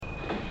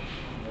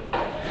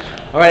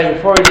Alright,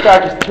 before we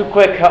start, just two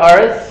quick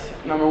ha'aras.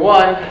 Number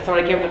one,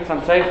 somebody came to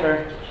Chassam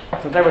Sofer.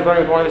 Chassam Sofer was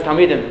learning with one of his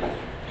Talmidim.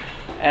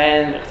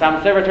 And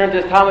Chassam Sofer turned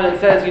to his Talmud and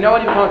says, you know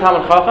when you become a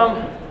Talmud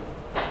Chacham?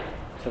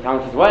 So the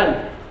Talmud says,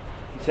 when?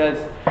 He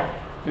says,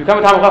 you become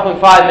a Talmud Chacham in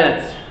 5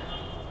 minutes.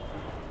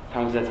 The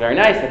Talmud says, that's very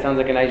nice, that sounds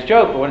like a nice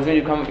joke, but what does it mean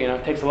you become,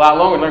 it takes a lot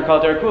longer to learn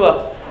Kol Torah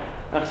Kula.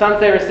 And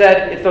Chassam Sofer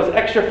said, it's those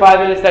extra 5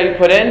 minutes that you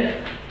put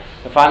in,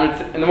 the 5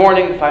 minutes in the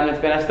morning, the 5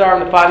 minutes Ben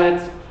Astar, the 5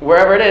 minutes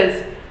wherever it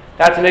is,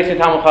 that's what makes you a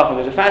Talmud Chacham.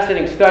 There's a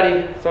fascinating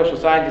study, social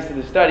scientist did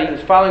the study, he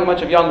was following a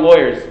bunch of young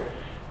lawyers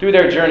through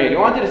their journey. And he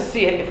wanted to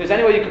see if there's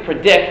any way you could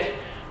predict,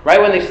 right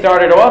when they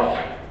started off,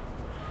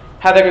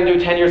 how they're going to do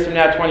 10 years from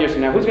now, 20 years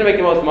from now. Who's going to make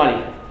the most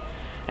money?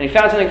 And he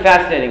found something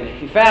fascinating.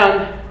 He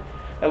found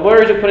that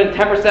lawyers who put in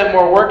 10%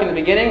 more work in the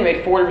beginning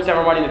made 40%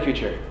 more money in the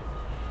future.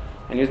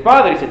 And he was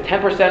bothered. He said,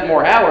 10%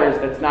 more hours,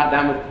 that's not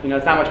that much,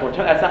 it's not much more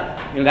time. That's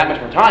not that much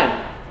more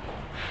time.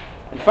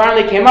 And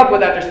finally came up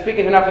with, after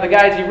speaking to enough of the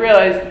guys, he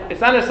realized it's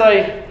not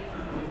necessarily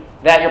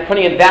that you're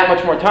putting in that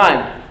much more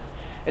time.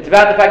 It's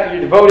about the fact that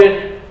you're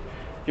devoted,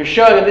 you're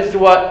showing that this is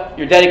what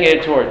you're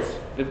dedicated towards.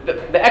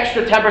 The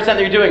extra 10% that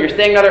you're doing, you're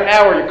staying another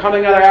hour, you're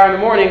coming another hour in the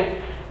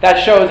morning,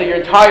 that shows that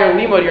your entire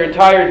limud, your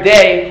entire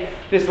day,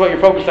 this is what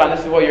you're focused on, this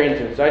is what you're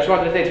into. So I just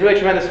wanted to say it's really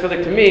tremendous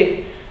chizuk to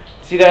me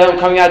to see that I'm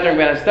coming out during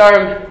Ben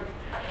Astar.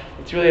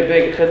 It's really a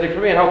big chizuk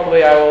for me, and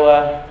hopefully I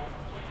will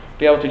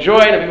be able to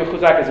join and be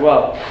mechuzak as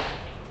well.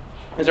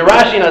 There's a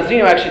Rashi in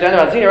Azinu, actually,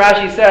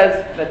 Rashi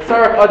says that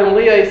Tzarech Adam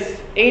Liyos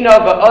Einav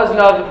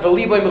Va'aznav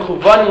V'liboy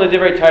Mechuvanim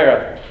L'divrei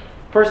Torah.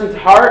 Person's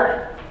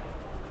heart,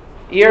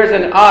 ears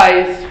and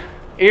eyes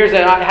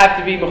have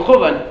to be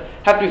mechuvan,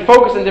 have to be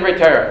focused on Divrei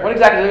Torah. What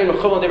exactly does it mean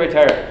mechuvan Divrei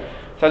Torah?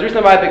 So I was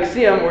recently by a big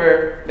siyum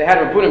where they had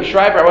Rabbunim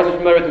Schreiber. I wasn't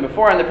familiar with him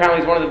before, and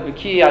apparently he's one of the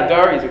B'ki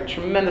Adar. He's a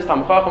tremendous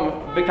Talmud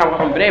Chacham, big Talmud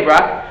Chacham in Bnei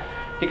Brak.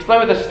 He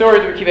explained with the story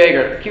of Akiva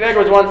Eiger. Akiva Eiger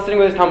was once sitting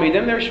with his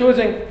Talmidim. They were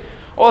schmoozing.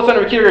 All of a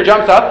sudden, Akiva Eiger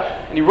jumps up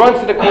and he runs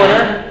to the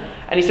corner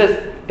and he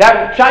says,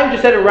 "That Chaim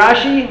just said in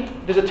Rashi.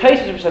 There's a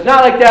Taisus which says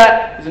not like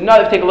that. There's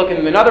another. Take a look at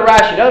another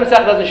Rashi. Another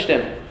Masech doesn't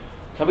shtim."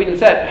 Talmidim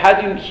said, "How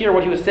do you hear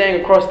what he was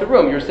saying across the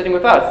room? You're sitting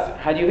with us.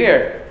 How do you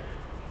hear?"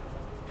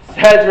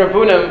 Says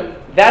Rabbunim,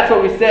 "That's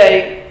what we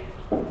say.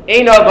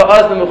 Einav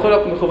va'aznav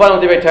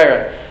mechuvanim Divrei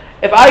Torah.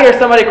 If I hear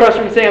somebody across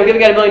the room saying, I'm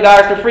giving out $1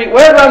 million for free,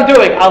 whatever I'm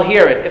doing, I'll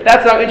hear it. If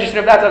that's what I'm interested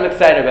in, if that's what I'm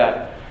excited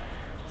about."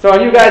 So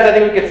on you guys, I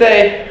think we could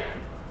say,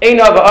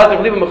 Einav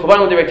va'aznav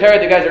mechuvanim Divrei Torah.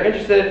 The guys are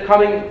interested,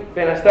 coming,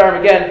 Ben Astar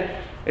again.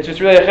 It's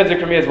just really a chizuk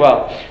for me as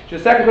well.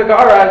 Just a second quick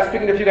aura, I was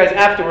speaking to a few guys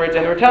afterwards,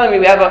 and they were telling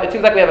me it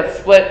seems like we have a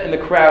split in the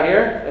crowd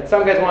here. That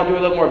some guys want to do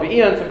a little more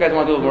Be'iyun, some guys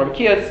want to do a little more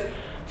B'kiyas.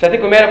 So I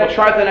think we made up, we'll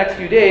try for the next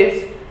few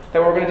days, that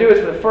what we're going to do is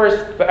for the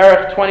first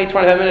 20-25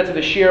 minutes of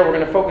the shir, we're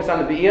going to focus on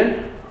the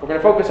Be'iyun. We're going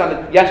to focus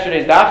on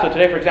yesterday's daf. So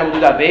today, for example,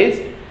 we'll do daf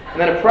Beis. And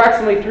then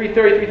approximately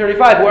 3:30,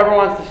 3:35, whoever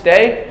wants to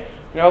stay,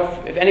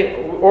 if any,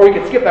 or we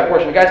could skip that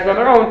portion. The guys can on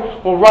their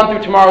own. We'll run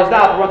through tomorrow's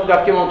daf. We'll run through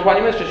daf Gimel in 20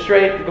 minutes, just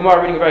straight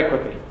Gemara reading very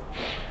quickly.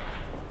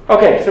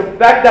 Okay, so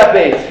back to daf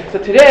Beis. So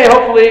today,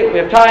 hopefully, we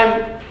have time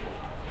to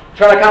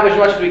try to accomplish as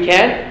much as we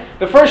can.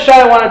 The first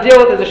shayla I want to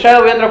deal with is a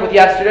shayla we ended up with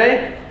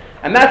yesterday,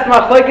 and that's the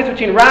machlokes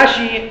between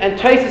Rashi and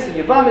Taisus and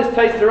Yavamis,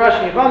 Taisus and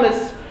Rashi and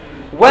Yavamis,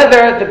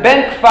 whether the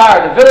Ben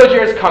Kfar, the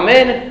villagers, come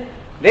in,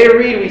 they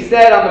read, we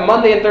said on the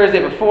Monday and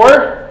Thursday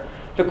before.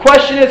 The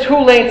question is, who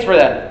lanes for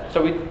them?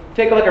 So we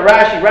take a look at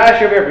Rashi.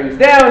 Rashi over here brings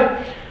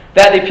down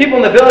that the people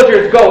in the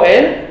villagers go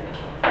in,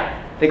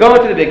 they go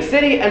into the big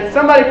city, and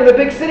somebody from the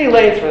big city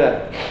lanes for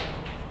them.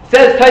 It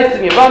says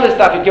Taisus and Yavamis,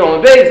 Daf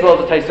Gimel Beis, as well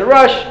as the Taisus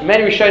Rush.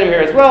 Many Rishonim here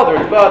as well. The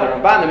Rizbah, the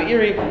Ramban, the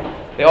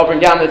Meiri. They all bring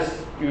down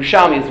this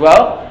Yerushalmi as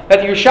well.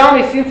 That the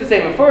Yerushalmi seems to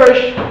say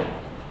Mefurish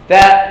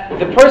that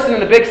the person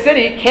in the big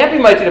city can't be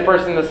mighty the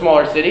person in the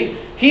smaller city.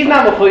 He's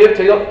not mechuyev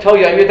till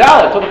Yom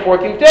Yudaleh, till the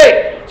 14th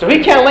day. So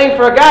he can't lane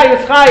for a guy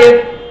who's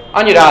chayiv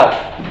on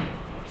Yudaleh.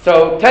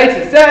 So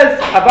Taisus says,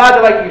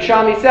 Avada, like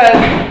Yerushalmi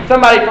says,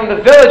 somebody from the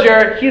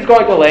villager, he's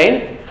going to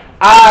lane.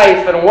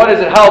 So then what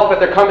does it help that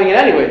they're coming in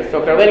anyways? So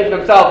if they're laning for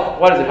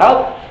themselves, what does it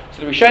help?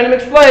 So the Rishonim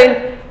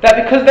explain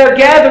that because they're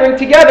gathering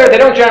together, they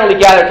don't generally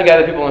gather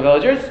together, people in the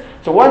villagers.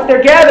 So once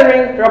they're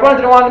gathering, the Rabbanan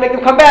didn't want to make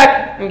them come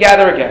back and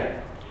gather again.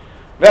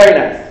 Very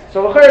nice.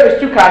 So there's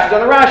two kashas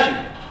on the Rashi.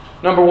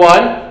 Number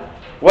one,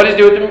 what does it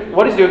do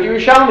with the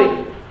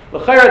Yerushalmi?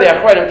 L'chayr, the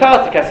Achronim tell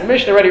us, the Kesef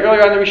Mishnah already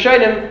earlier on the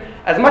Rishonim,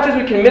 as much as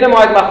we can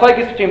minimize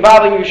machlokes between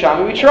Bavli and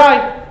Yerushalmi, we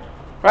try.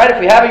 Right? If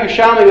we have a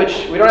Yerushalmi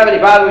which we don't have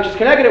any Bavli which is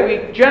connected,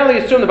 we generally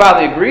assume the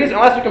Bavli agrees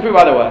unless we can prove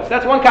otherwise.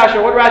 That's one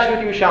kasha. What Rashi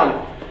do with the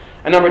Yerushalmi?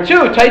 And number two,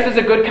 Taisus is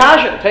a good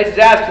kasha. Taisus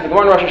asks in the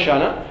Gemara in Rosh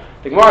Hashanah.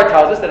 The Gemara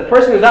tells us that a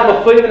person who's not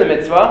mechuyev in the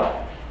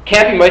mitzvah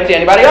can't be mighty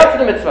anybody else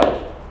in the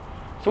mitzvah.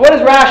 So what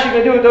is Rashi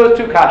going to do with those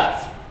two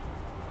kashas?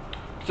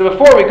 So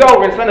before we go,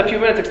 we're going to spend a few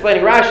minutes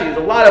explaining Rashi. There's a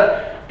lot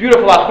of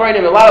beautiful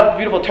achronim, a lot of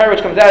beautiful Torah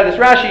which comes out of this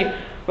Rashi.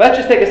 Let's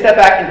just take a step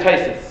back in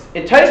Taisus.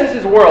 In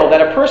Taisus' world,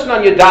 that a person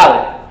on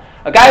Yudaleh,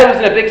 a guy who lives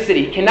in a big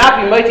city,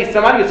 cannot be mighty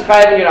somebody who's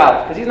chayiv in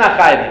Yudaleh, because he's not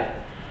chayiv.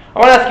 I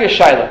want to ask you a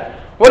shayla.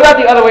 What about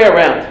the other way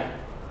around?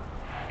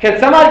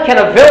 Can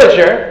a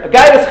villager, a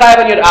guy who's chayav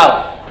on Yud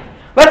Aleph,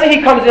 let's say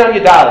he comes in on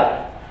Yud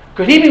Aleph,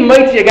 could he be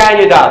mitzi a guy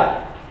in Yud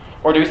Aleph?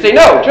 Or do we say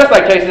no? Just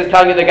like Tosfos is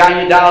telling you the guy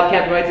in Yud Aleph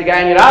can't be mitzi a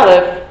guy in Yud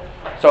Aleph,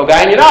 so a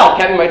guy in Yud Aleph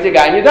can't be mitzi a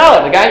guy in Yud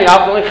Aleph. The guy in Yud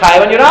Aleph is only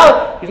chayav on Yud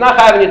Aleph. He's not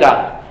chayav on Yud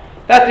Aleph.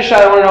 That's the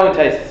shayla I want to know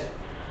in Tosfos.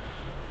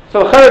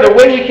 So the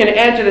way we can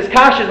answer this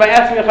kasha is by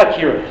asking a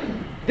chakira.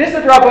 This is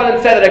what the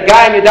Rabbanan said that a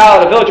guy in Yud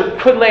Aleph, a villager,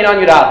 could lay on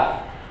Yud Aleph.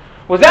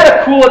 Was that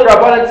a kula that the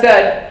Rabbanan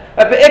said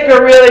that the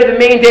ikar really the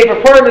main day for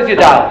Purim is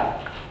Yud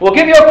Aleph? We'll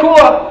give you a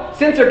kula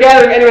since they're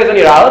gathering anyways on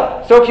Yud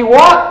Aleph. So if you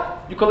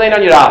want, you could lay on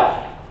Yud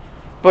Aleph.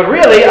 But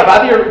really,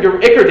 about your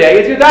ikar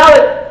day is Yud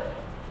Aleph.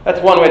 That's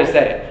one way to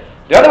say it.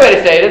 The other way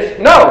to say it is,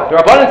 no, the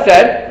Rabbanan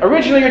said,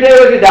 originally your day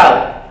was Yud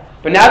Aleph.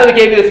 But now that we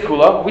gave you this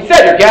kula, we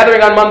said you're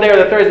gathering on Monday or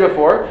the Thursday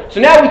before,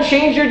 so now we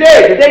change your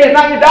day. Your day is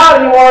not Yud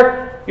Aleph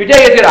anymore, your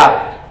day is Yud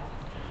Aleph.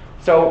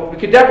 So we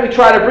could definitely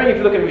try to bring, if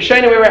you look at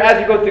Rishayna, where as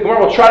we go through the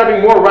Gemara, we'll try to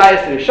bring more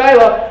rayas to the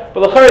Shaila.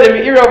 But l'chara, the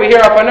Meiri over here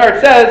up on Earth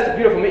says, the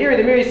beautiful Meiri,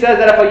 the Meiri says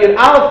that if a Yud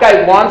Aleph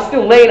guy wants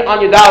to lay on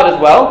Yud Aleph as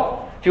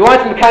well, if he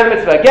wants to Mekayim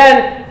Mitzvah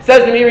again,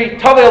 says the Meiri,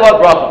 Tavei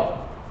Allah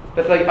Bracha.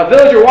 That's like a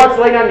villager wants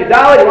to lay down Yud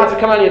Aleph, he wants to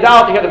come on Yud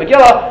Aleph to hear the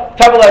Megillah,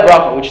 Tavei Allah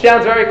Bracha, which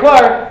sounds very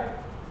clear.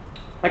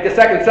 Like the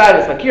second side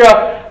of this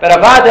Makira,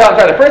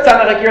 the first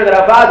time of Makira,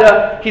 that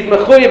Avada, he's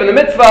Mechuyev in the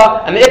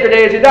mitzvah, and the Iker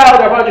day is Yud Aleph,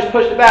 therefore just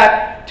pushed it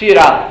back to Yud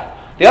Aleph.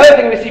 The other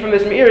thing we see from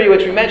this Meiri,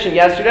 which we mentioned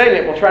yesterday,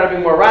 and we'll try to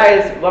bring more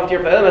rayas, we'd love to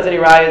hear if Elam has any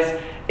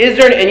rayas, is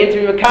there an Inyan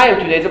to be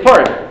Mekayim 2 days of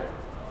Purim?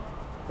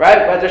 Right?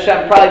 B'ez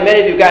Hashem, probably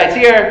many of you guys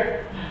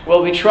here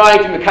will be trying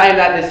to Mekayim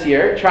that this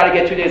year, try to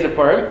get 2 days of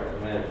Purim.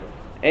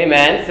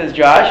 Amen, says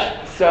Josh.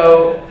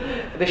 So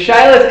the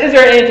shaila is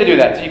there an Inyan to do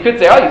that? So you could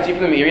say, you see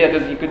from the Meiri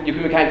that you could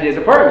Mekayim 2 days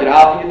of Purim, Yud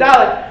Aleph and Yud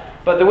Aleph.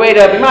 But the way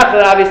to be matched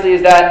obviously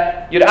is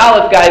that Yud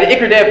Aleph guy, the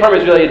Iker day of Purim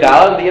is really Yud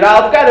Aleph, and the Yud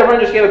Aleph guy, everyone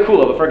just gave a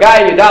kula. But for a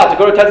guy in Yud Aleph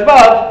to go to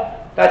Tetzvav,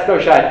 that's no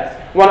shaylas.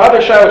 One other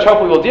shayla which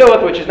hopefully we'll deal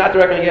with, which is not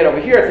directly going to get over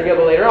here, it's going to get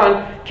a little later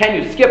on. Can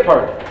you skip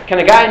Purim? Can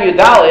a guy in Yud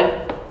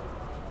Aleph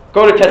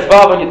go to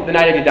Tetzvav on the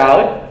night of Yud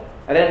Aleph,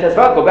 and then in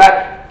Tetzvav go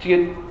back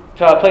to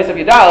a place of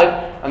Yud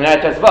Aleph on the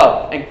night of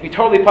Tetzvav, and be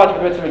totally part of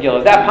the mitzvah Megillah?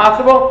 Is that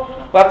possible?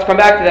 We'll have to come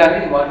back to that.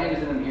 Maybe one thing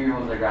is in the Meiri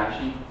was like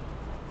Rashi.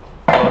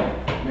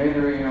 Maybe the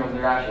Meiri was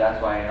like Rashi,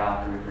 that's why I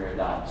have to refer it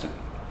down.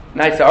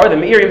 Nice. Or the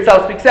Meiri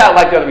himself speaks out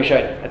like the other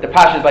Rishonim. That the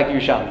Pasha is like the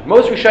Yerushalmi.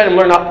 Most Rishonim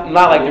learn not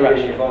like the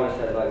Rashi.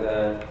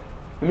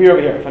 The Meiri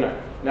over here.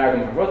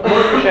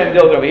 Most Rishonim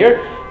deal with over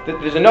here.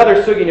 There's another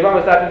sugi in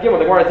Yevamos Daf Gimel.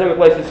 The Gemara is in the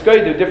place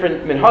to do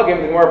different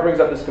minhagim. The Gemara brings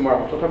up this Gemara,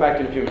 which we'll come back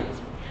to in a few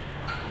minutes.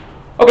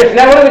 Okay, so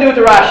now what do we do with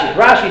the Rashi?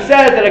 Rashi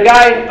says that a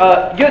guy,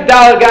 Yud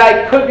Daled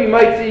guy, could be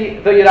mitzi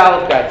the Yud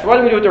Aleph guy. So what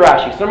do we do with the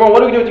Rashi? So number one, what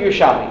do we do with the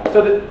Yerushalmi?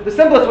 So the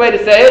simplest way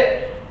to say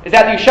it is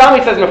that the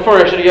Yerushalmi says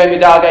Mefurish that a Yud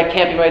Daled guy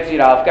can't be mitzi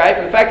Yud Aleph guy.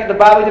 But the fact that the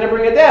Bavli didn't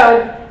bring it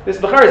down, this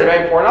Bechar is a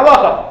very important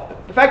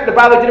halacha. The fact that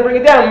the Bavli didn't bring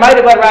it down might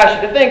have led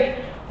Rashi to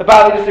think the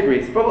Bavli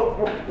disagrees.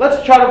 But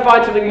let's try to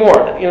find something more.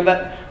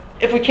 That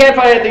if we can't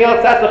find anything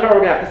else, that's the Bechar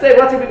we're going to have to say. But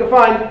let's see if we can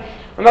find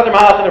another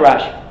mahalach in the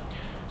Rashi.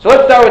 So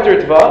let's start with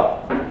the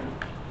Ritva.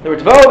 The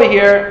Ritva over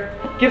here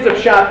gives a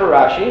shot for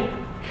Rashi.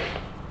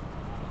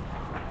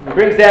 It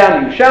brings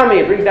down the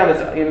Yerushalmi. It brings down this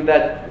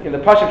the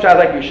Pashim shot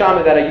like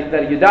Yerushalmi that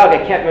a Yud Daled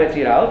guy can't be mitzi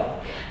Yud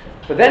Aleph.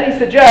 But then he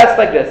suggests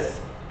like this.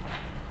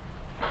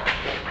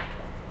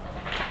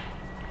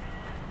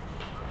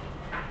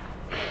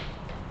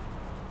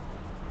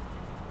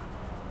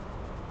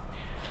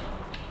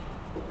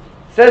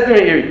 Says the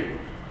Meiri.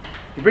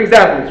 He brings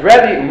down from his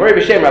Rebbe, Umori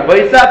B'Shem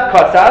Rabbi Yisab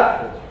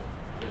Kasav.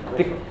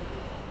 The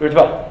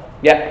Ritva.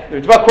 Yeah, the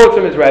Ritva quotes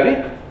from his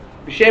Rebbe,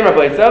 B'Shem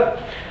Rabbi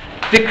Yisab.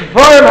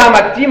 Dikvarim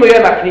hamakdimu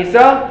yom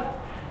haknisa,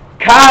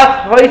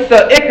 kach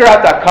hoisa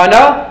ikrat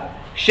akana,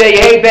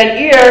 sheyeh ben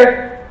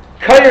ir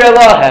kair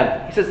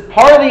elahem. He says,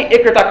 part of the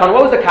ikrat akana,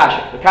 what was the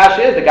kasha? The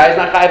kasha is, the guy's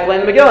not chayav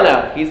playing the Megillah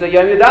now. He's a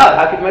Yom Yud Aleph.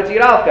 How could you mitzi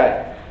Yud Aleph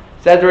guy?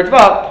 Says the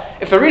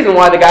Ritva, if the reason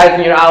why the guys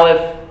in Yud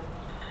Aleph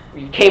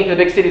came to the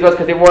big cities was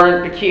because they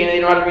weren't B'ki and they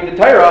didn't know how to read the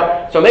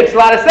Torah, so it makes a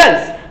lot of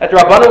sense that the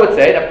Rabbanu would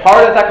say that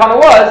part of the takana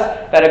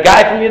was that a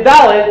guy from Yud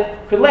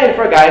Daled could lay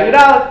for a guy in Yud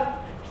Aleph.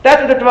 So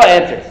that's what the Ritva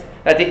answers.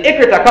 That the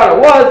Iker takana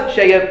was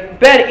Sheyeh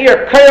ben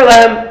ir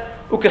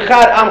kairlem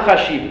ukechad amcha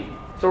shivi.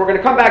 So we're going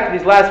to come back to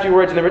these last few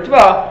words in the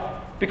Ritva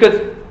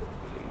because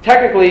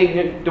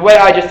technically the way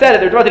I just said it,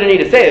 the Ritva didn't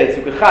need to say it. It's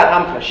ukechad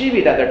amcha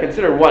shivi, that they're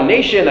considered one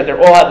nation, that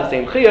they're all have the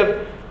same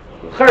chiyuv.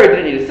 Chari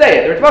didn't need to say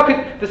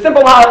it. The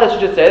simple halakha should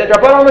just say that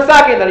Rabbanon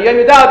Masakin, that a Yom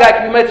Yud Daled guy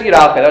can be mitzi Yud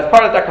Aleph guy. That was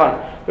part of the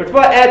takana. The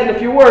Ritva adds in a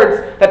few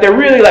words that they're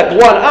really like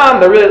one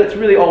am. It's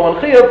really all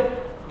one chiyuv.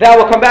 That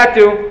we'll come back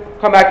to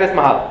this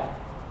mahalach.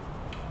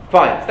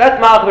 Fine. So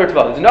that's mahalach of the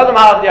Ritva. There's another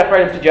mahalach the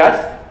Achronim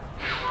suggest,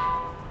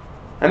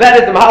 and that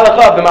is the mahalach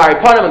of the Mari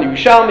Panim and the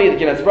Yerushalmi.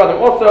 The Ginnas brother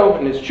also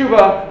in his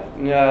Tshuva,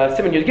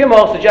 Siman Yud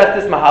Gimel,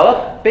 suggests this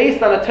mahalach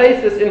based on a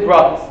Taisus in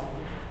Brachos.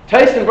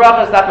 Taisus in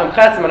Brachos, Daf Mem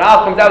Ches and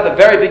Aleph, comes out with a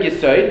very big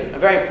yisoid, a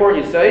very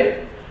important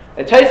yisoid.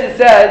 And Taisus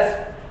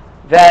says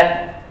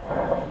that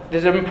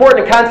there's an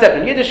important concept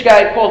in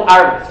Yiddishkeit called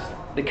arvus.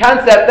 The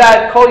concept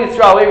that Kol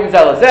Yisrael Yivim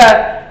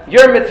Zelazeh,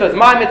 your mitzvah is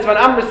my mitzvah, and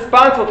I'm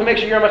responsible to make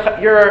sure you're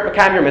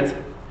mekayim your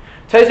mitzvah.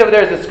 Tais over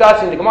there is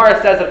discussing, the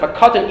Gemara says that if a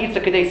katan eats a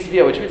kedei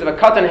svia, which means if a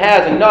katan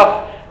has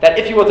enough that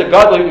if he was a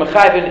gadol, he would be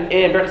mechayiv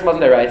in Berachas Mazon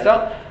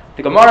Deraisa,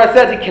 the Gemara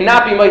says he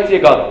cannot be mitzi a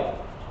gadol.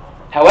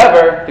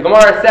 However, the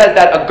Gemara says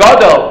that a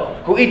gadol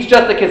who eats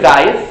just the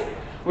kezayis,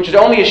 which is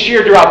only a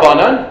shir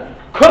d'Rabbanan,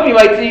 could be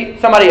mitzi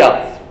somebody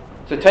else.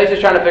 So Tais is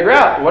trying to figure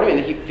out, what do you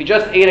mean? If he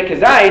just ate a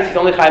kezayis, he's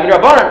only chayiv in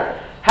Rabbanan.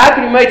 How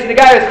can he mitzi the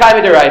guy who's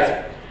chayiv in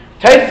Deraisa?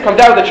 Tais comes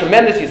out with a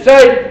tremendous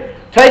yesod.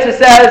 Tais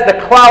says the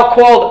klal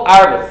called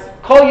arvus.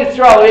 Kol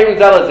Yisrael Evim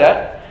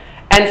Zelazeh.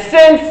 And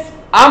since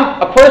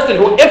I'm a person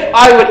who, if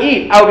I would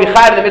eat, I would be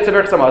chayiv in the mitzvah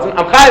of Berachas Hamazon.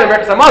 I'm chayiv in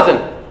Berachas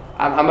Hamazon.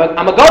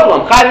 I'm a gadol.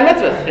 I'm chayiv in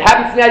mitzvahs. It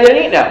happens to me I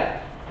didn't eat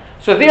now.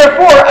 So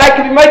therefore, I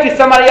could be mighty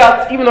somebody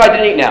else, even though I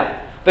didn't eat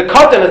now. The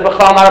katan is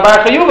b'chal not a bar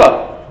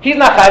chayuva. He's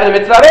not chayiv in the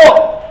mitzvah at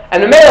all.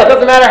 And the male, it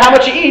doesn't matter how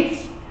much he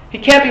eats, he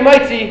can't be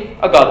mighty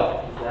a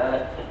gadol. Is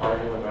that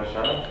arguing with Rosh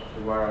Hashanah? The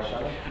Gemara Rosh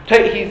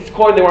Hashanah? He's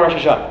quoting the Gemara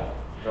Rosh Hashanah.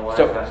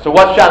 So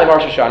what's Shah the Gemara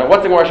Rosh Hashanah?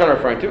 What's the Gemara Rosh Hashanah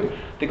referring to?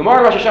 The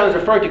Gemara Rosh Hashanah is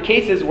referring to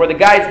cases where the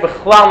guy is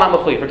b'chlal not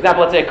mechuyev. For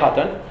example, let's say a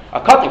katan. A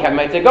katan can't be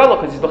mighty gadol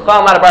because he's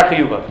b'chlal not a bar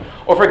chayuva.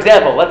 Or for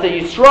example, let's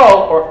say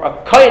Yisrael or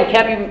a kayin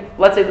can't be.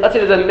 Let's say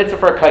there's a mitzvah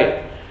for a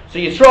kayin. So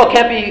Yisrael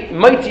can't be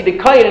mighty the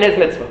kayin in his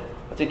mitzvah.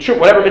 Let's say true,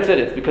 whatever mitzvah it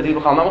is, because he's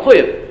b'chal not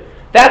mechuyev.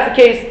 That's the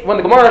case when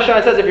the Gemara Rosh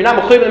Hashanah says if you're not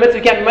mechuyev in the mitzvah,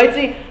 you can't be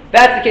mighty.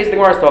 That's the case the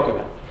Gemara is talking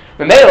about.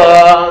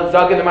 Memela,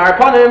 Zagin the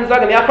Marapanim,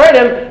 Zagin the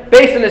Achredim,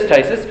 based on this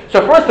Taisus.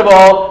 So first of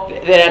all,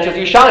 the answer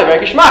is Yushalmi,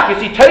 very Gishmak. You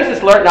see,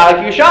 Taisus learned not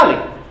like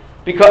Yushalmi.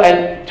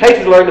 And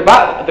Taisus learned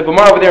about the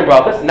Gemara over there in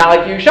Brachos, not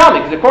like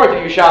Yushalmi. Because according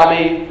to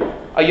Yushalmi,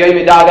 a Yom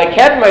Yidal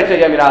can't be mighty a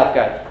Yom Yidal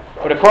guy.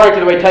 But according to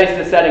the way Taisus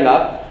is setting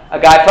up, a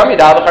guy from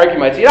Yidal, the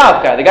mighty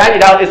Yidal guy. The guy in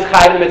Yidal is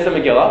chayiv in the mitzvah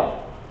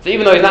Megillah. So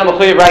even though he's not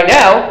mechuyev right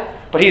now,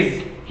 but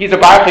he's a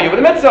bar chayiv with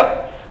the mitzvah.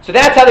 So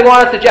that's how they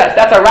want to suggest.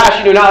 That's how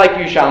Rashi knew not like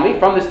Yushalmi,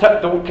 from this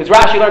because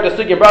Rashi learned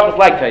the Sugya Brachos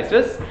like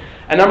Taisus.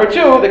 And number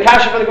two, the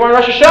Kasha from the Gemara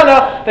Rosh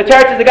Hashanah, the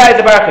Teretz is the guy is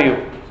a bar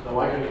chayiv. So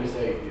why couldn't you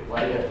say,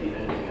 why do you have to eat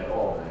anything at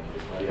all?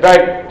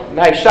 Right,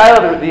 nice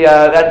shayla.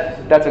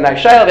 That's a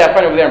nice shayla. The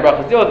Achronim over there in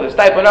Brachos deal with it.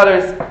 The Stipe and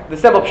others. The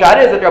simple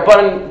pshat is that the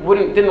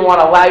Rabbanan didn't want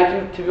to allow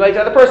you to be like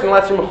the other person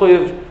unless you're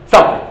mechuyev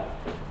something.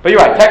 But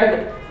you're right,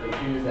 technically. So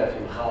if you use that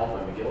to Chal by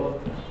Megillah,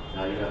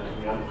 now you're not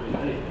including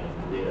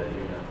anything. The data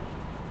you're not.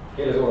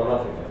 Megillah is all or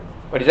nothing.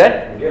 What did you say?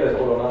 Megillah is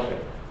all or nothing.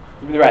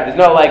 Right, there's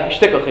no like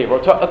shtickle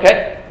chiyuv.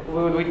 Okay,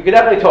 we could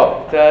definitely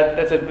talk.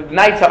 That's a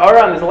nice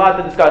ha'ara, and there's a lot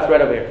to discuss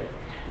right over here.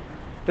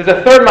 There's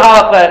a third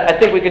mahalach that I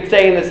think we could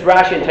say in this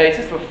Rashi and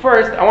Taisus, but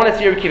first I want to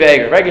see Rabbi Akiva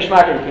Eiger. Reg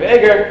Gishmak Rabbi Akiva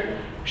Eiger.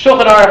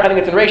 Shulchan Aruch, I think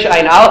it's in Reisha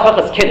Ayin Aleph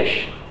Hilchos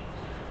Kiddush.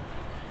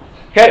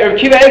 Okay, Rabbi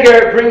Akiva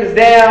Eiger brings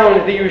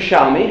down the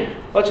Yerushalmi.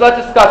 Let's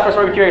discuss first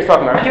what Rabbi Akiva Eiger is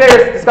talking about. Rabbi Akiva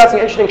Eiger is discussing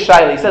an interesting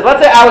shayla. He says,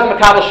 let's say I was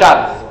Makabel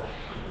Shabbos.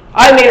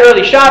 I made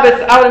early Shabbos.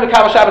 I want to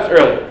Makabel Shabbos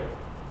early.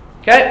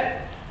 Okay?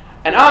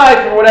 And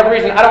I, for whatever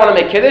reason, I don't want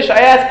to make Kiddush. I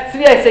ask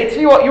Tzvi, I say,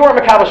 Tzvi, you weren't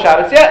Makabel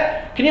Shabbos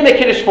yet. Can you make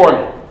Kiddush for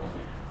me?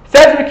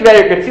 Says Rabbi Akiva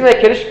Eiger, could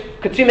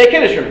Tzvi make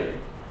Kiddush for me?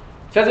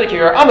 Says Rabbi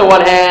Akiva Eiger, on the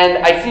one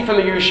hand, I see from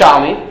the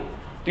Yerushalmi.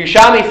 The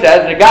Yerushalmi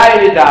says the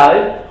guy in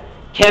Yudalid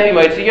can't be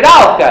mighty the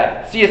Yudalid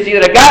guy. So you see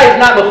that a guy who's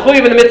not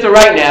mechuyev in the mitzvah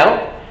right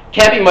now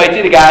can't be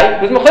mighty the guy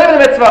who's mechuyev in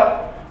the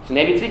mitzvah. So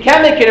maybe Tzvi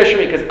can make Kiddush for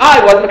me because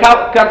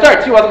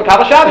Tzvi wasn't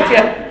Makabel Shabbos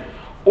yet.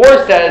 Or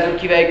says Rabbi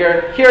Akiva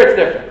Eiger, here it's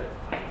different.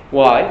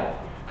 Why?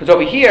 Because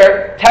over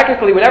here,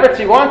 technically, whenever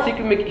Tzvi wants, he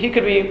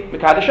could be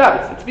Mekadosh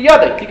Shabbos. It's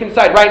biyadei. He can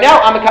decide right now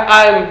I'm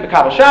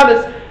Mekadosh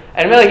Shabbos,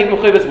 and really he's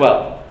mechuyev as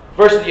well.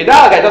 Versus the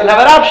Yudal guy doesn't have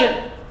that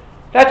option.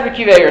 That's what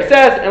Akiva Eiger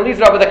says, and leaves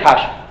it up with a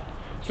kasha.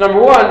 So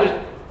number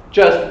one,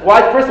 just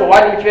why? First of all,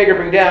 why did Akiva Eiger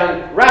bring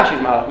down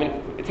Rashi's malach? I mean,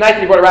 it's nice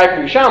that he brought a right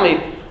from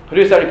Yerushalmi,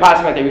 produced every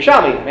passing like the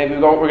Yerushalmi. Maybe we're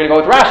going to go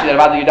with Rashi that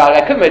about the Yudal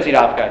guy could be the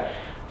Yudal guy.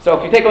 So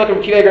if you take a look at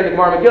Akiva Eiger in the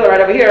Gemara Megillah right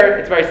over here,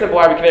 it's very simple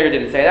why Akiva Eiger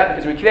didn't say that,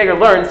 because Akiva Eiger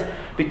learns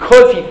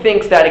because he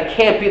thinks that it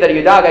can't be that a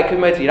Yudal guy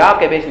could be the Yudal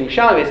guy based on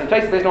Yerushalmi, based on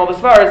Taisus, based on all the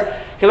svaras.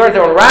 He learns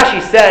that when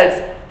Rashi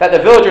says that the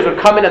villagers would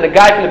come in and the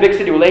guy from the big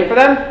city would lay for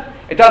them,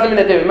 it doesn't mean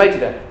that they would mighty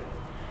them.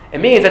 It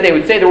means that they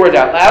would say the words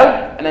out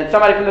loud, and then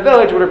somebody from the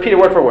village would repeat it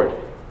word for word.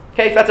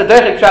 Okay, so that's a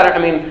doichik pshat. I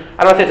mean,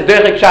 I don't want to say it's a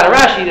doichik pshat in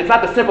Rashi. It's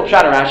not the simple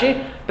pshat in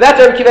Rashi, but that's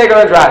where Akiva Eiger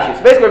learns Rashi.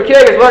 So basically,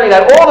 Akiva Eiger is learning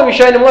that all the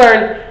Rishonim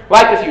learn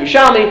like this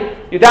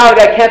Yerushalmi, Yudal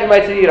guy can't be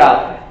mighty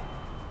Yudal.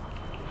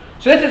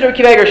 So this is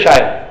Akiva Eiger's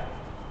shayla.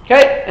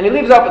 Okay, and he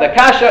leaves up with a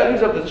kasha,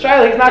 leaves up with the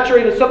shayla. He's not sure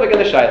he's a suffix in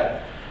the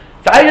shayla.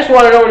 So I just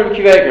want to know what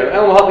Akiva Eiger,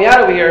 and will help me out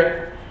over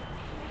here.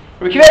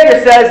 Rabbi Akiva Eiger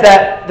says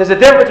that there's a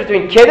difference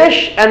between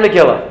Kiddush and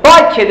Megillah.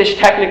 By Kiddush,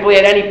 technically,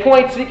 at any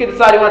point, Tzvi can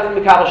decide he wants to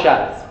be Mekabel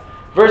Shabbos.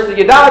 Versus the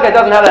Yudal guy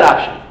doesn't have that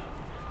option.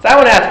 So I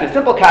want to ask you a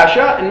simple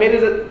kasha, and maybe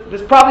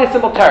there's probably a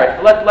simple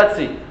teretz. Let's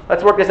see.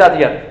 Let's work this out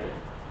together.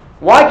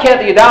 Why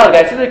can't the Yudal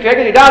guy, since the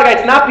Yudal guy,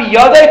 it's not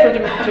biyadei for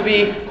him to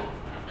be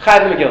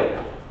Chayv Megillah?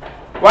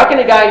 Why can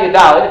a guy in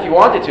Yudal, if he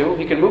wanted to,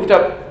 he can move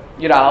to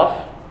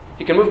Yudalef,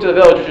 he can move to the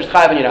village which is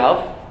Chayv in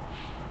Yudalef,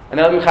 and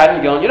then let him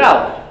Chayv Megillah in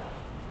Yudalef?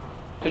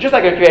 So just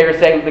like a creator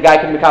saying the guy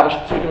can make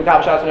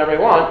Shabbos whenever he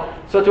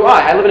wants, so do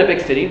I. I live in a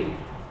big city.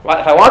 Well,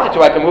 if I wanted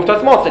to, I could move to a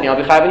small city. I'll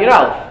be chayav and Yud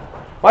Aleph.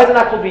 Why is it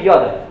not called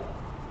biyadai?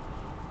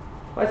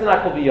 Why is it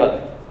not called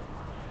biyadai?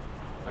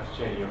 That's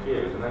changing your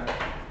fear, isn't it?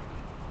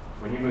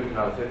 When you move to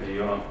another city,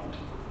 you're not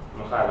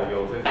chayav at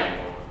your city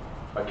anymore.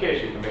 A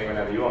kish, you can make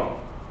whenever you want.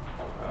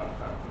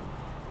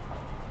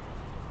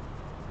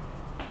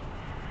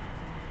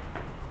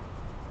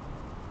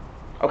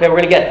 Okay, we're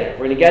going to get there.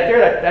 We're going to get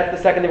there. That's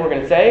the second thing we're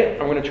going to say.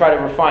 I'm going to try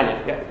to refine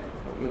it. Okay?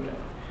 Maybe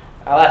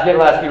I'll ask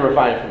you to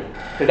refine it for me,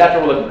 because that's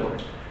what we're looking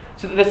for.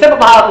 So the simple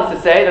mahalach is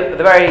to say,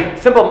 the very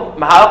simple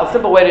mahalach, the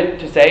simple way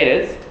to say it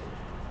is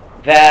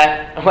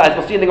that, as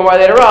we'll see in the Gemara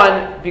later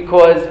on,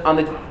 because on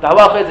the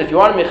halach is, if you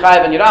want to be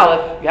chayav and Yud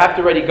Aleph, you have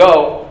to already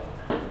go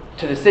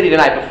to the city the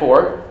night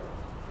before,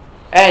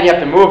 and you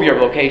have to move your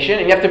location,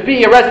 and you have to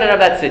be a resident of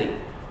that city.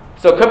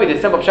 So it could be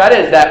the simple pshat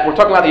is that we're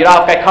talking about the Yud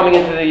Aleph guy coming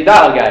into the Yud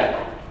Aleph guy.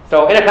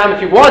 So in a time, if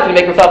he wanted to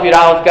make himself a Yud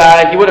Aleph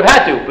guy, he would have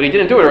had to, but he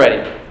didn't do it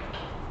already.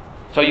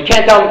 So you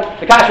can't tell him,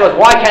 the kasha was,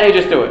 why can't he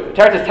just do it?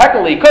 The Teretz says,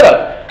 technically he could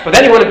have, but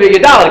then he wouldn't be a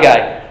Yud Aleph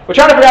guy. We're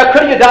trying to figure out,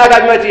 could a Yud Aleph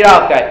guy be a Yud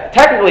Aleph guy?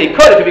 Technically he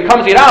could if he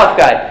becomes a Yud Aleph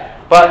guy,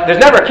 but there's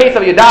never a case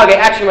of a Yud Aleph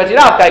guy actually being a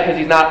Yud Aleph guy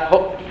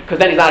because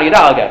then he's not a Yud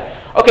Aleph guy.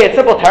 Okay, it's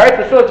simple Teretz,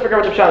 but still let's figure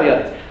out what Rav Shlomo the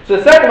others. So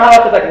the second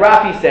halach is like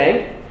Rafi's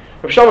saying,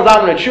 Rav Shlomo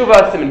Zalman in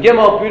Tshuva, Siman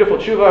Gimel, beautiful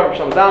Tshuva, Rav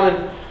Shlomo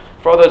Zalman.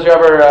 For all those who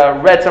ever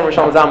read some of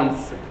Rav Shlomo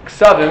Zalman's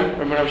Ksavim,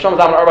 when Rav Shlomo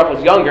Zalman Auerbach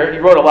was younger, he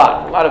wrote a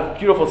lot of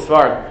beautiful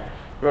svarim.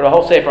 He wrote a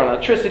whole sefer on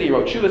electricity, he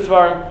wrote Tshuva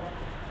svarim.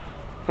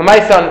 My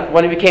son,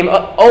 when he became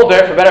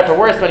older, for better or for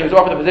worse, when he was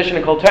offered the position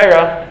in Kol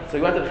Torah, so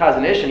he went to the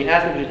Chazon Ish and he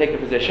asked him if he should take the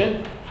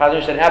position. Chazon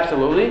Ish said,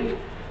 absolutely.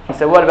 He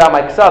said, what about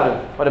my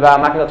Ksavim? What about,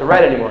 I'm not going to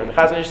write anymore? And the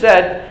Chazon Ish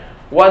said,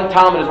 one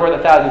Talmud is worth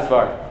 1,000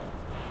 svarim.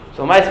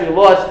 So L'maisa, we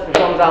lost Rav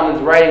Shlomo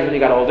Zalman's writings when he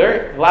got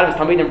older. A lot of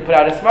his Talmidim put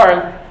out his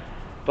svarim,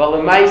 but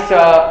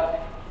L'maisa,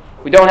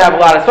 we don't have a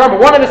lot of svarim. But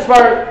one of his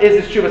svarim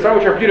is his Tshuva svarim,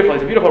 which are beautiful.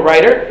 He's a beautiful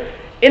writer.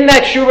 In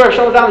that Tshuva, Rav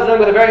Shlomo Zalman is dealing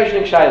with a very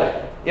interesting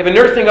shayla. You have a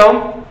nursing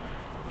home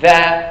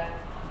that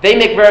they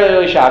make very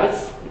early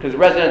Shabbos because the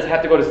residents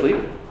have to go to sleep.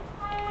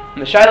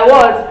 And the shayla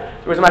was,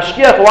 there was a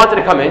mashgiach who wanted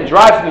to come in,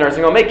 drive to the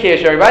nursing home, make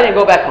kiddush everybody, and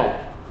go back home.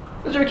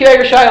 This is a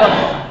Rikkiger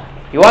shayla.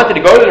 He wanted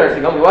to go to the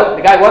nursing home.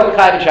 The guy wasn't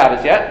chayav in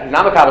Shabbos yet. He's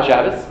not makabel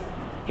Shabbos.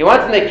 He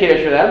wants to make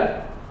kiddush for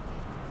them,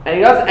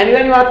 and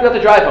then he wants to be able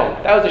to drive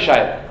home. That was the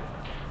shayla.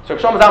 So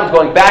Rav Shlomo Zalman is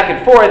going back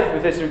and forth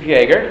with this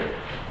Rikkiger.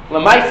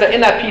 L'maisa,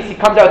 in that piece, he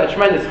comes out with a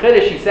tremendous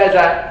chiddush. He says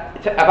that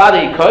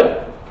Avada he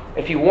could,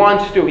 if he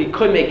wants to, he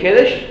could make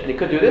kiddush, and he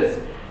could do this.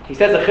 He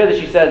says a chiddush.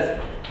 He says,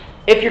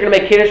 if you're going to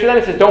make kiddush for them,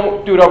 he says,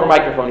 don't do it over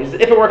microphone. He says,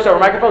 if it works over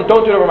microphone,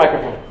 don't do it over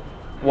microphone.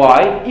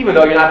 Why? Even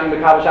though you're not doing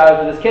the makabel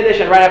Shabbos with this kiddush,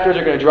 and right afterwards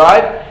you're going to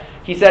drive,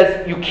 he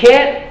says you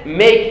can't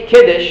make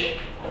kiddush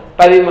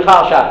by the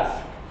mechal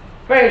Shabbos.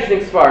 Very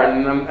interesting svar,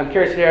 and I'm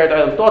curious to hear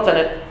the thoughts on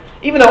it.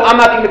 Even though I'm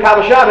not doing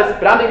makabel Shabbos,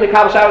 but I'm doing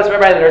makabel Shabbos for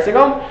everybody in the nursing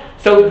home,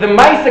 so the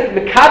ma'aseh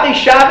mekadei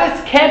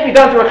Shabbos can't be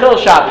done through a chil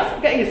Shabbos.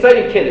 I'm getting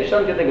excited kiddush,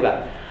 something to think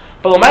about.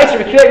 But the ma'aseh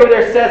Rikkiger over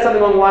there says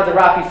something along the lines of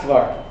Rafi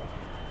Svar.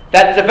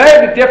 That there's a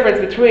very big difference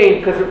between,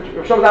 because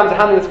Rav Shlomo Zalman is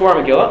handling this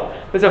Gemara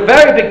Megillah, there's a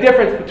very big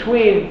difference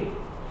between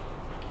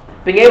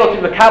being able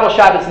to makabel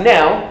Shabbos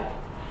now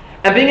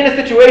and being in a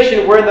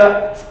situation where in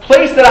the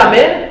place that I'm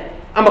in,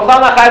 I'm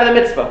mechal chayav the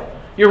mitzvah.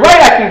 You're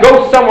right, I can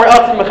go somewhere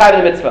else and mechayav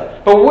the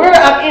mitzvah. But where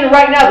I'm in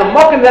right now, the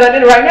makom that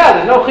I'm in right now,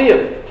 there's no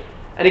chiyuv.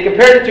 And he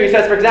compares it to, he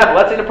says, for example,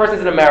 let's say the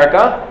person's in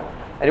America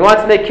and he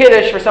wants to make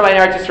kiddush for somebody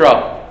in Eretz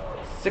Yisrael.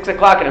 6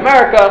 o'clock in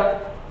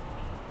America,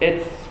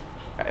 it's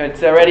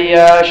already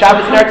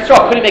Shabbos in Eretz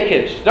Yisrael. Could he make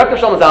kiddush? Dr.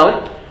 Shlomo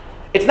Zalman,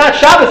 it's not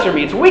Shabbos for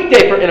me. It's a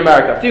weekday in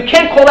America, so you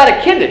can't call that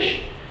a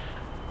kiddush.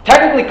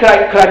 Technically, could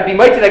I be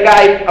mighty to that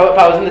guy if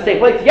I was in the same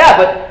place? Yeah,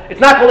 but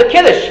it's not called a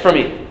kiddush for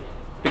me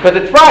because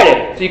it's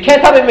Friday, so you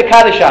can't tell me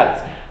Mekadesh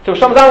Shabbos. So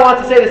Shlomo Zalman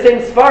wants to say the same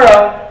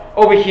svara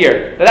over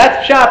here. So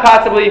that's pshat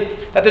possibly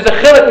that there's a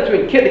chiluk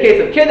between the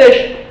case of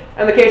kiddush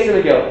and the case of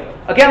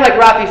Megillah. Again, like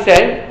Rafi's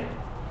saying,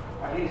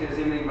 I think it's the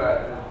same thing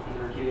about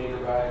the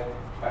Rikkiger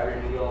by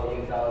reading Megillah,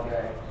 the Yudal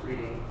guy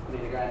reading. I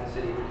mean, the guy in the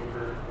city reading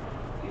for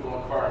people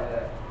in Kfar.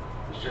 That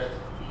it's just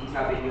he's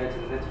not being led to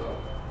the mitzvah.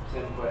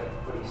 But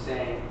what he's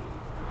saying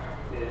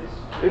is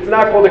it's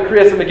not called a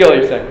kriyas of Megillah.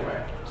 You're saying,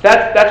 right. So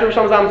that's what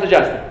Shlomo Zalman is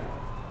suggesting.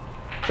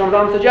 Shlomo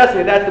Zalman is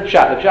suggesting that's the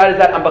pshat. The pshat is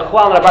that I'm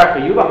b'chlal and abar for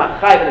you. I'm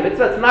not chayiv in the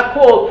mitzvah. It's not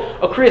called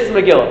a kriyas of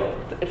Megillah.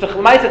 It's a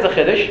ch'mais. It's a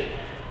chiddush.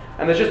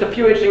 And there's just a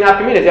few interesting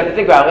nafkaminas you have to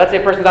think about. Let's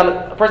say a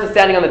person's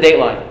standing on the date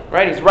line,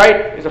 right?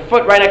 He's a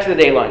foot right next to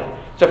the date line.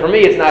 So for me,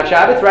 it's not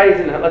Shabbos, right?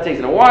 Let's say he's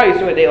in Hawaii, he's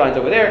doing the date lines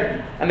over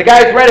there, and the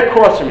guy is right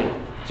across from me.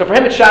 So for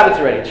him, it's Shabbos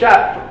already.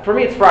 For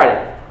me, it's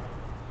Friday.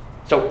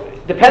 So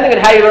depending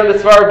on how you learn the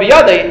Svar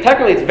B'yadai,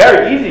 technically it's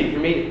very easy for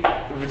me.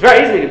 It's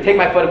very easy to take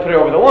my foot and put it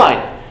over the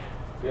line.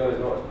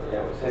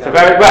 So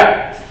very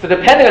right. So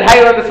depending on how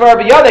you learn the Svar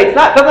B'yadai, it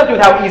doesn't have to do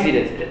with how easy it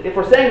is. If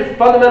we're saying this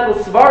fundamental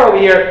Svar over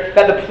here,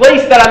 that the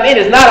place that I'm in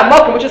is not a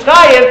makom, which is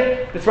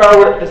chayiv, the same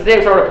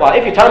Svar would apply.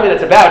 If you tell me that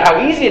it's about how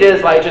easy it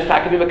is, like just I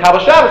can be makabel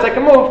Shabbos, I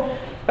can move,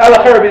 that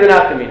will be the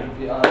nafkamina.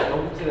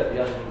 Don't we say that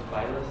Biyad means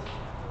fineless?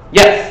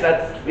 Yes,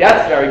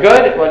 very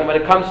good. When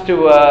it comes to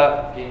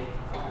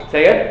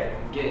say it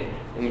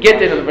in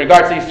Git in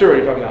regards to Yisurin,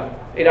 you're talking about.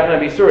 You're not going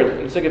to be Yisurin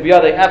in Sukkah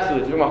Biyad.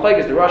 Absolutely, the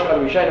Rosh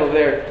Other Rishayim over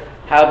there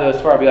how the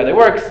Sfar Biyad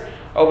works.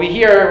 Over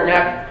here,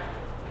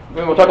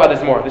 we'll talk about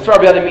this more. The Sfar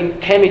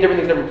Biyad can mean different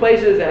things in different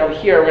places, and over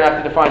here we're going to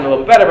have to define it a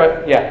little bit better.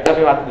 But yeah,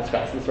 nothing a lot to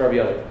discuss in the Sfar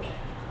Biyad.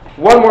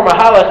 One more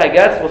mahalach, I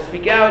guess, we'll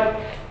speak out.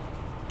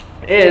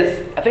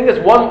 I think there's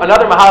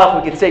another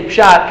mahalach we could say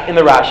pshat in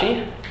the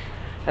Rashi,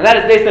 and that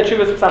is based on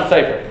Shuvas Chassam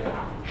Sofer.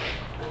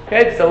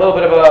 Okay, it's a little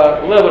bit of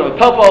a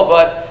pilpul,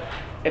 but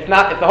if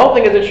the whole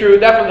thing isn't true,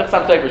 definitely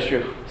Chassam Sofer is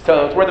true.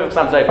 So it's worth it for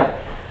Chassam Sofer.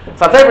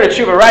 Chassam Sofer in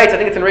Tshuva writes, I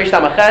think it's in Reish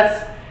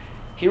Tamachetz,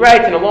 he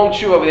writes in a long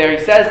tshuva over there, he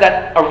says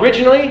that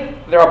originally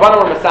the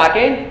Rabbanan were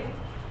Masakin,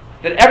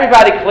 that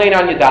everybody can lay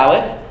on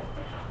Yudalid,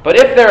 but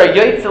if they're a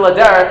Yotze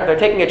L'derech, if they're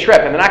taking a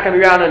trip and they're not going to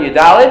be around on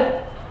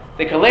Yudalid,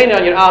 they can lay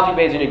on Yud Aleph, Yud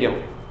Beis, and Yud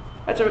Gimel.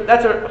 That's what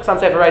Chassam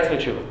Sofer writes in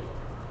the tshuva.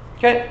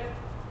 Okay?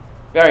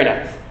 Very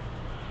nice.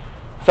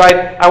 So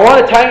I want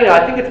to tell you,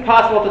 I think it's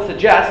possible to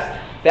suggest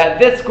that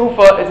this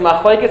gufa is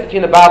machlekes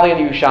between the Bavli and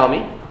the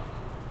Yerushalmi.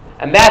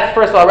 And that's,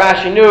 first of all,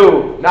 Rashi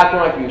knew not to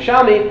like the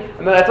Yerushalmi,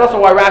 and then that's also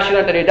why Rashi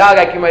learned that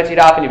Yudalgai might see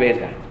Alf and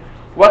Yubezgai.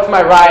 What's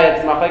my raya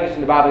that's machlekes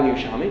between the Bavli and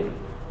the Yerushalmi?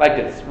 Like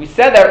this. We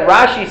said that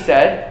Rashi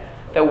said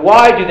that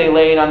why do they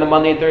lay in on the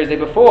Monday and Thursday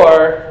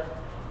before?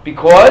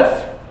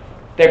 Because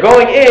they're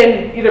going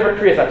in either for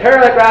Kriyas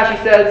HaTorah, like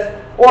Rashi says,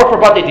 or for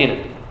Batei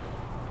Dinim.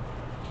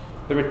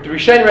 The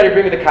Rishonim ready to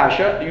bring me the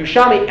kasha. The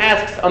Yerushalmi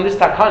asks on this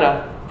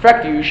takana,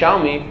 correct the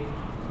Yerushalmi,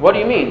 what do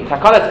you mean?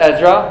 Takanas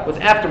Ezra was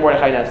after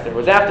Mordechai and Esther,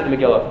 was after the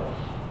Megillah.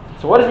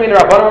 So what does it mean the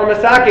Rabbanan were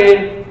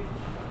Masakin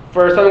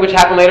for something which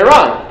happened later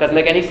on? Doesn't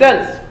make any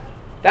sense.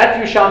 That's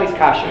the Yerushalmi's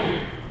kasha.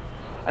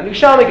 And the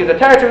Yerushalmi gives a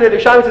territory there. The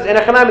Yerushalmi says, in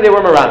Echanami they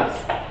were Maramis.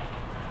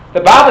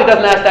 The Bavli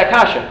doesn't ask that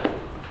kasha.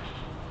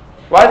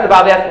 Why isn't the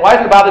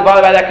Bavli bothered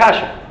by that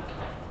kasha?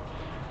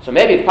 So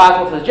maybe it's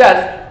possible to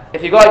suggest,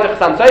 if you go like to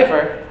Chassam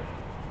Sofer,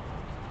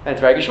 then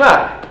it's very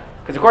gishmak.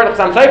 Because according to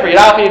Chassam Sofer, Yud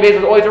Aleph and Yud Beis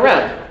was always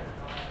around.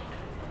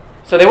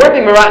 So they were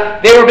being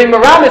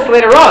Maramis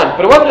later on,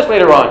 but it wasn't just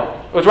later on.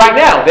 It was right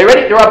now. The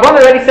Rabbanan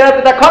already set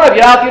up the takana of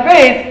Yud Aleph Yud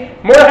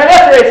Beis. Mordechai and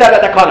Esther already set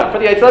up that takana for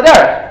the Yotze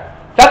L'derech.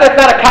 That's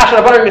not a kasha.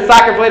 The Rabbanan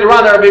Misakin for later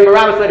on. They were being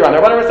Maramis later on. The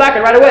Rabbanan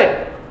Misakin right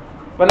away.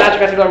 But not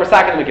just going to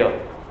Misakin in the Megillah.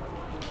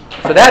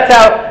 So that's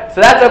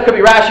how it could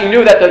be Rashi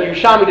knew that the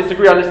Yerushalmi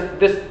disagree on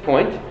this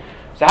point.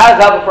 So how does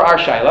that look for our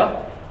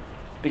Shaila?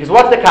 Because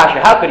what's the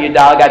kasha? How could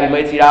Yudalgai be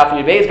Moitzi Yud Aleph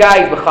and Yud Beis guy?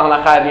 He's B'chal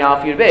Nachayv Yud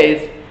Aleph Yud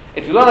Beis.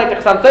 If you learn like the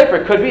Chassam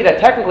Sofer, it could be that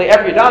technically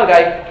every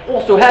Yudalgai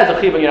also has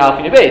a Chiv on Yud Aleph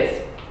and Yud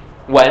Beis.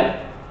 When?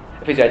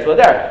 If he's Yotze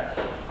L'derech.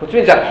 Which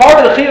means that part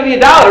of the Chiv of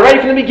Yudalgai, already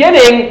from the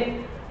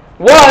beginning,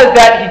 was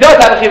that he does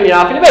have a Chiv on Yud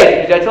Aleph and Yud Beis.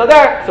 If he's Yotze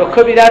L'derech. So it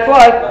could be that's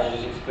why.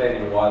 Rashi's just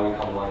explaining why we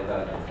come along with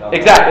that.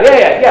 Exactly.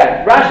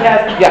 Yeah. Rashi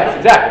has. Yes.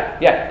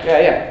 Exactly.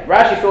 Yeah.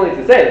 Rashi still needs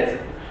to say this.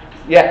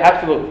 Yeah.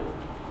 Absolutely.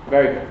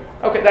 Very good.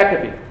 Okay, that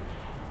could be.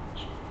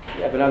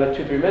 You have another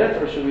 2-3 minutes,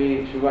 or should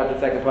we go on to the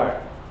second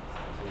part?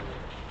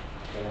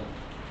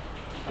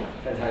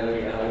 That's how you look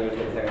at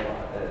the second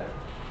part.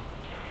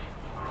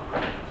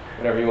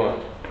 Whatever you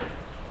want.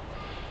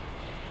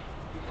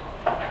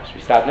 Should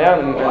we stop now?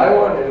 Well, I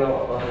want to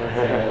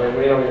know.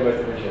 We don't be the most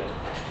efficient.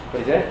 What do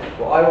you say?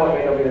 Well, I want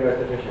may not be the most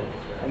efficient.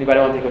 Anybody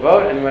want to take a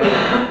vote? Anybody?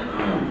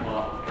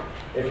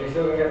 If you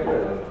still can get through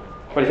it, then.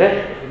 What do you say?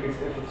 If you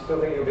still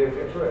think you'll be able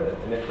to get through it,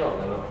 and if not,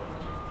 then not.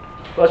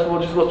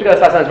 We'll speak about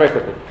the Sfas Emes very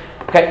quickly.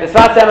 Okay, the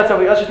Sfas Emes. So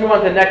let's just move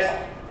on to the next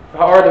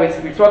ha'or that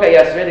we spoke about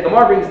yesterday. The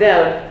Gemara brings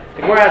down.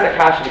 The Gemara has a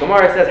kasha. The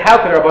Gemara says,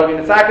 how could the Rabbanan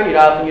be Misakin Yud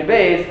Aleph and Yud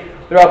Beis?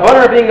 The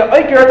Rabbanan are being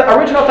oiker to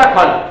original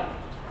takana.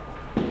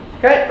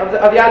 Okay, of the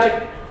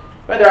Achik.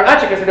 Right, there are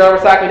Achikas that are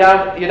Misakin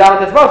Yud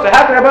Aleph as well. So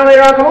how can the Rabbanan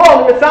later on come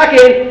along and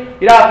Misakin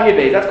Yud Aleph and Yud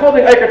Beis? That's called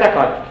being oiker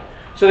takana.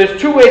 So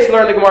there's two ways to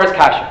learn the Gemara's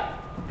kasha.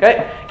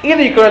 Okay,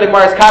 either you could learn the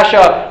Gemara's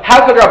kasha.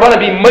 How could the Rabbanan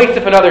be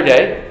Moisef another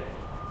day?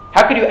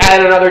 How could you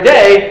add another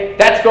day?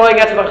 That's going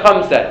against what the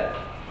Chacham said.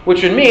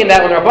 Which would mean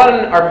that when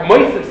Rabbanan are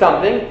moist of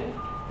something,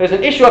 there's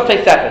an issue of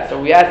Tosefet. So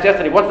we asked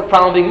yesterday, what's the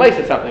problem being moist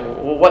of something?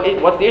 Well,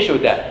 what's the issue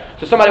with that?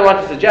 So somebody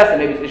wants to suggest that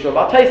maybe it's the issue of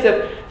Al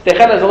Tosef.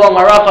 Stechena is a long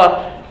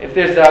maracha. If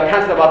there's a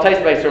concept of Al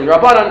Tosef based from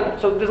Rabbanan,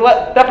 so there's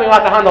definitely a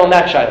lot to handle on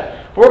that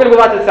shayla. But we're going to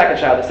move on to the second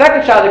shayla. The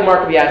second shayla the Gemara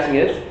could be asking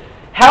is,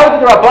 how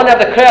did the Rabbanan have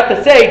the koyach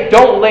to say,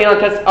 don't lay on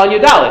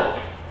Yud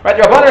Aleph? Right?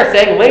 The Rabbanan are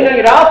saying, lay on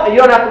Yud Aleph, and you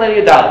don't have to lay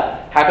on Yud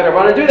Aleph. How could the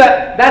Rabbanan do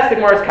that? That's the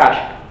Gemara's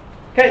kasha.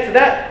 Okay, so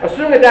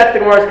assuming that that's the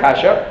Gemara's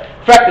kasha,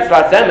 Frektis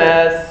Sfas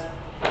Emes,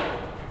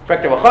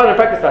 Frektis V'chon, and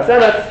Frektis Sfas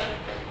Emes,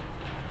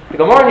 the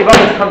Gemara in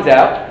Yevamos comes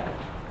out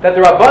that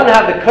the Rabbanan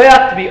have the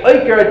koyach to be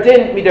oiker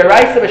din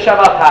midaraisa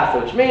b'shaval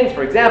tasa, which means,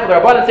 for example, the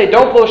Rabbanan say,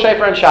 don't blow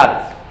shofar on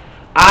Shabbos.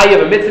 I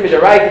have a mitzvah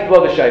midaraisa to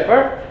blow the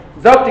shofar.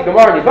 Zokti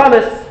Gemara in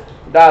Yevamos,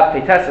 Dav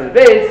Peites and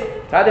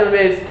Beis, Tadim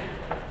Beis,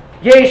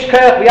 Yesh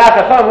koyach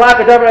v'yachacham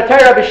l'akadav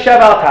v'atayra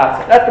b'shaval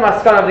tasa. That's the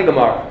maskana of the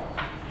Gemara.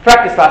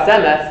 Practice Sfas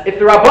Emes. If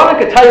the Rabbanan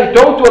could tell you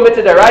don't do a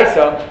mitzvah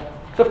deraisa,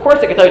 so of course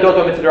they could tell you don't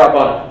do a mitzvah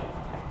derabanan.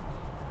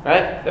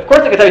 Right? Of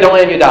course they can tell you don't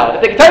lay on your dalit.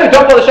 If they can tell you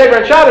don't blow the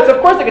shofar on Shabbos,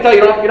 of course they can tell you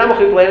you're not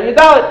mechuyev to lay on your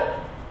dalit.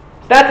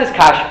 So that's his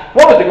kash.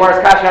 What was the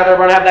Gemara's kash? How they're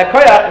going to have that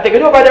koyach? If they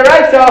can do it by their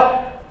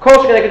Raisa, kol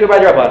sheken they can do it by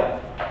their Rabban.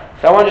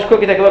 So I want to just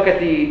quickly take a look at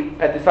the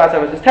Sfas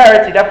Emes'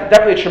 teretz. He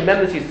definitely a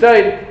tremendous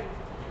yisoid.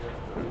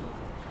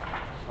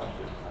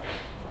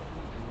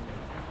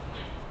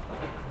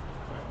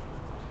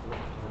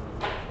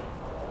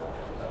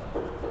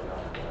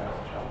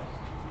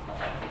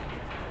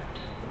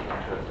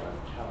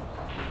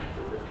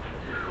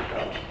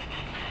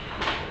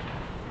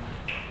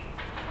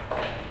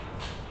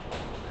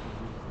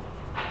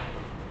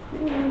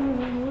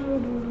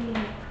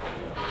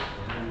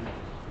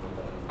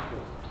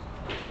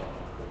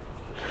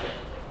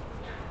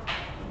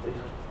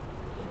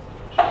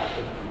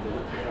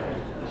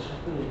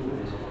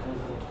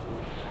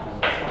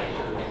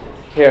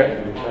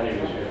 Here.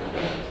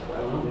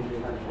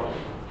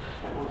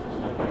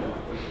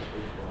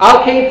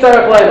 Al Kain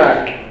Tzarech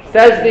Leimar,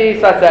 says the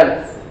Sfas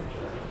Emes.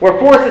 We're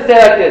forced to say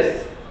like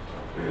this: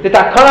 the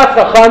Takanas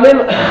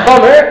Chachamim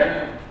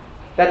Chomer,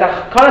 that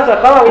Takanas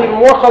Chachamim are even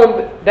more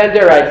Chomer than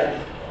their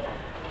rights.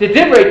 The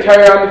Divrei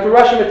Torah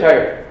Mefurashim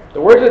Torah. The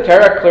words of the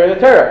Torah are clear in the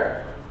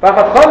Torah.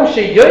 V'Chacham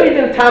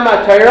sheyoydim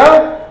Tama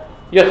Torah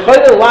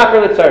yecholim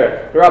laker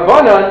l'Torah. The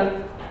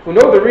Rabbanon, who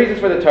know the reasons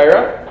for the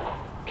Torah,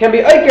 can be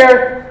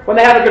oiker when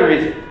they have a good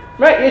reason.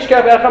 Right?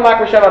 Yishkav Elcham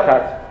Laker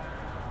Shavatat.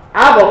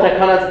 Aval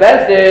Takanas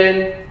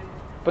Bezdin,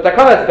 but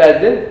Takanas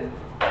Bezdin,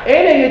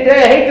 Eina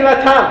Yedei Heitiv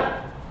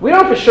Atam. We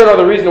don't for sure know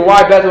the reason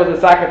why Bezdin was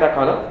in Sakar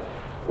Takana.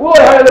 Ulay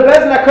Hara the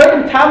Bezdin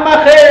Akodim Tam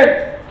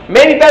Macher.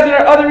 Maybe Bezdin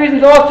are other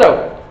reasons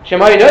also.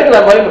 Shema Yinodim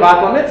Lamoyim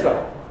Vatal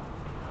Mitzvah.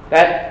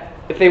 That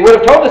if they would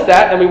have told us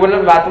that, then we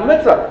wouldn't have Vatal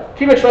Mitzvah.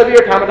 Tima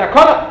Shlavir Tam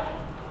Takana.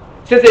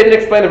 Since they didn't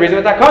explain the reason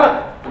of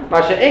Takana.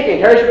 Masha Enkin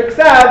Herish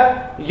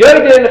B'Ksav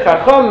Yodin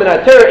Chacham Min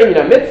HaTorah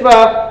Inyan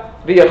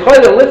HaMitzvah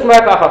V'Yecholim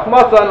Litzmach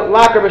HaChachmasan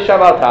Laker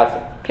B'Shaval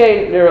Tassim.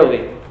 Kain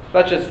Nirali.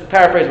 Let's just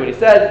paraphrase what he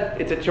says.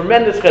 It's a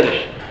tremendous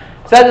chiddush.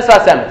 Says the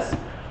Sfas Emes.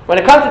 When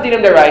it comes to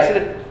Dinam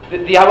Deraisa,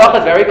 the halacha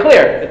is very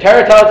clear. The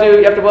Torah tells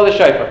you have to blow the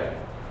shofar.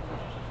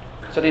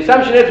 So the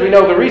assumption is we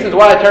know the reasons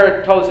why the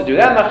Torah told us to do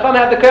that. And the Chacham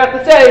have the koyach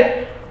to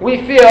say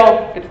we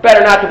feel it's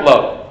better not to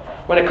blow.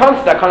 When it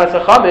comes to Takanas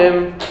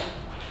Chachamim,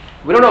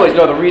 we don't always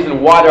know the reason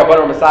why the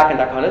Rabbanon are masakin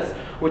Takanas,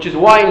 which is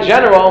why in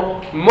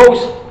general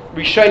most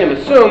Rishonim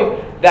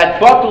assume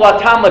that Batula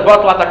Tam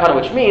Batula Takana,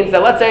 which means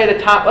that let's say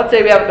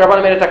we have the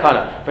Rabbanon made a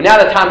Takana, but now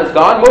the Tam is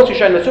gone. Most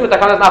Rishonim assume the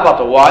Takana is not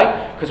Batula.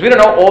 Why? Because we don't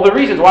know all the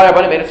reasons why the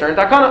Rabbanon made a certain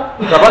Takana.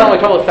 The Rabbanon only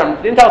told us some,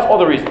 didn't tell us all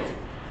the reasons.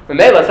 The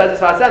Mela says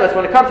the Sfas Emes,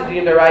 when it comes to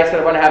Dinam Deraisa,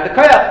 we want to have the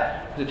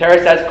koyach. The Torah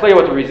says clear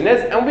what the reason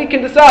is, and we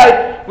can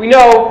decide. We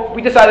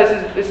decide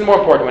this is more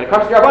important. When it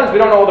comes to the Rabbanon, we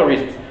don't know all the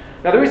reasons.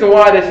 Now the reason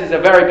why this is a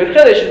very big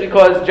chiddush is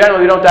because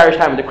generally we don't darish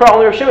time in the Kra.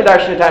 Only Rav Shimon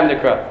darish time in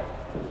the Kra,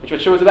 which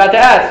Rav Shimon was about to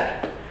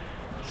ask.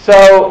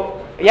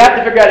 So you have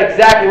to figure out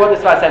exactly what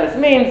the Sfas Emes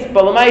means.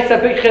 But L'maisa,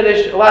 a big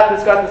chiddush, a lot to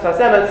discuss in the Sfas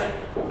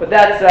Emes, but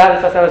that's how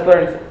the Sfas Emes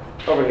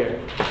learns over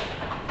here.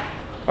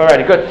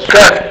 Alrighty, good.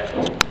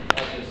 Sure.